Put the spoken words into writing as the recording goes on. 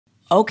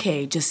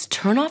Okay, just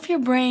turn off your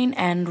brain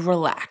and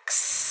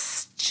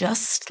relax.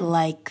 Just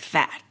like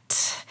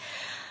that.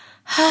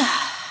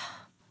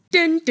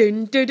 Dun,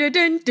 dun, dun, dun,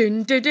 dun,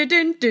 dun, dun, dun,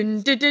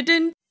 dun, dun, dun,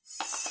 dun.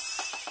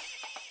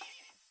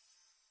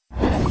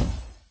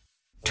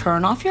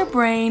 Turn off your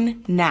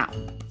brain now.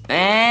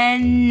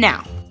 And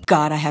now.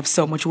 God, I have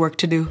so much work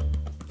to do.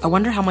 I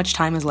wonder how much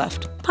time is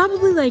left.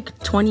 Probably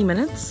like 20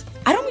 minutes.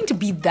 I don't mean to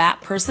be that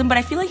person, but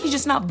I feel like he's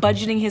just not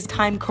budgeting his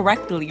time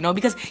correctly, you know,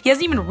 because he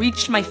hasn't even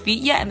reached my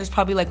feet yet and there's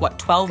probably like, what,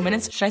 12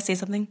 minutes? Should I say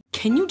something?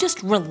 Can you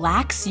just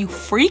relax, you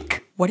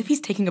freak? What if he's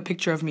taking a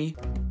picture of me?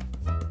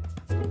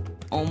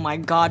 Oh my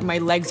God, my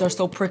legs are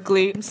so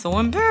prickly. I'm so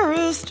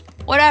embarrassed.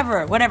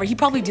 Whatever. He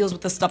probably deals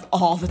with this stuff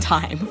all the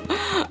time.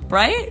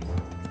 Right?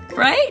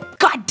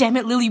 God damn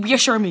it, Lily,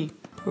 reassure me.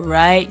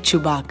 Right,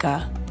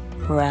 Chewbacca.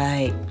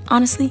 Right.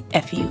 Honestly,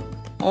 F you.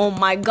 Oh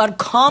my God,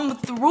 come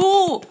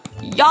through.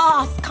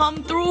 Yes,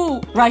 come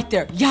through. Right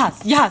there.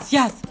 Yes.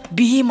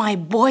 Be my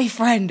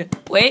boyfriend.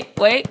 Wait.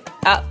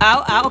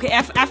 Ow. Okay,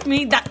 F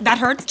me. That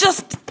hurts.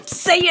 Just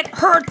say it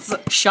hurts.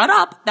 Shut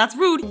up. That's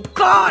rude.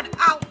 God,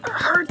 ow, it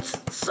hurts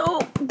so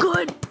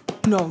good.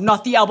 No,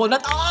 not the elbow.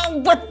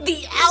 What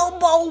the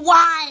elbow?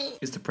 Why?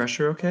 Is the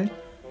pressure okay?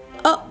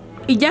 Oh,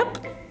 yep.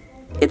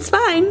 It's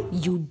fine.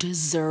 You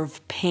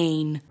deserve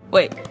pain.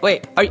 Wait.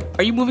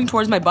 Are you moving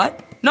towards my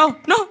butt? No.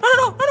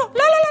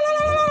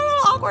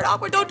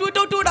 Awkward. Don't do it.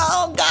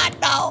 Oh God,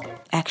 no.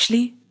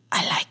 Actually,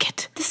 I like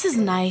it. This is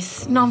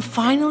nice. Now I'm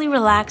finally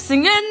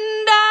relaxing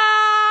and I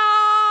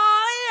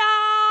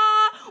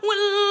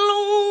will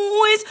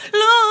always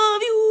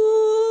love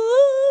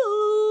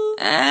you.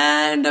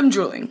 And I'm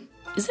drooling.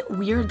 Is it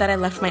weird that I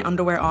left my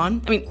underwear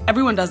on? I mean,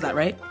 everyone does that,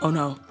 right? Oh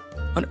no.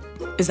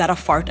 Is that a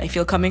fart I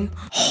feel coming?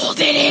 Hold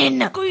it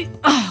in!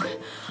 Oh,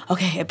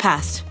 okay, it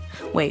passed.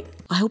 Wait,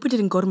 I hope it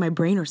didn't go to my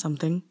brain or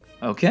something.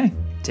 Okay,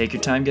 take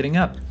your time getting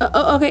up.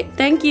 Okay,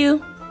 thank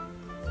you.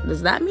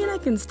 Does that mean I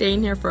can stay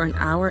in here for an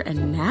hour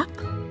and nap?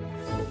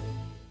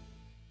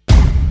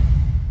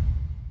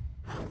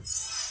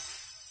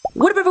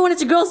 What up, everyone?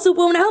 It's your girl,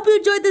 Superwoman. I hope you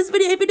enjoyed this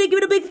video. If you did, give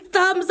it a big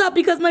thumbs up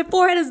because my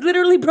forehead is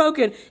literally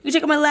broken. You can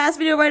check out my last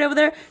video right over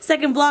there.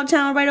 Second vlog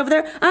channel right over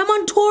there. I'm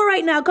on tour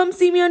right now. Come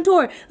see me on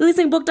tour.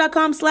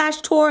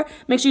 LilySingBook.com/tour.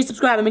 Make sure you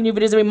subscribe. I make new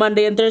videos every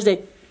Monday and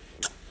Thursday.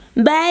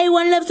 Bye.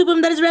 One love,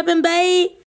 Superwoman. That is reppin'. Bye.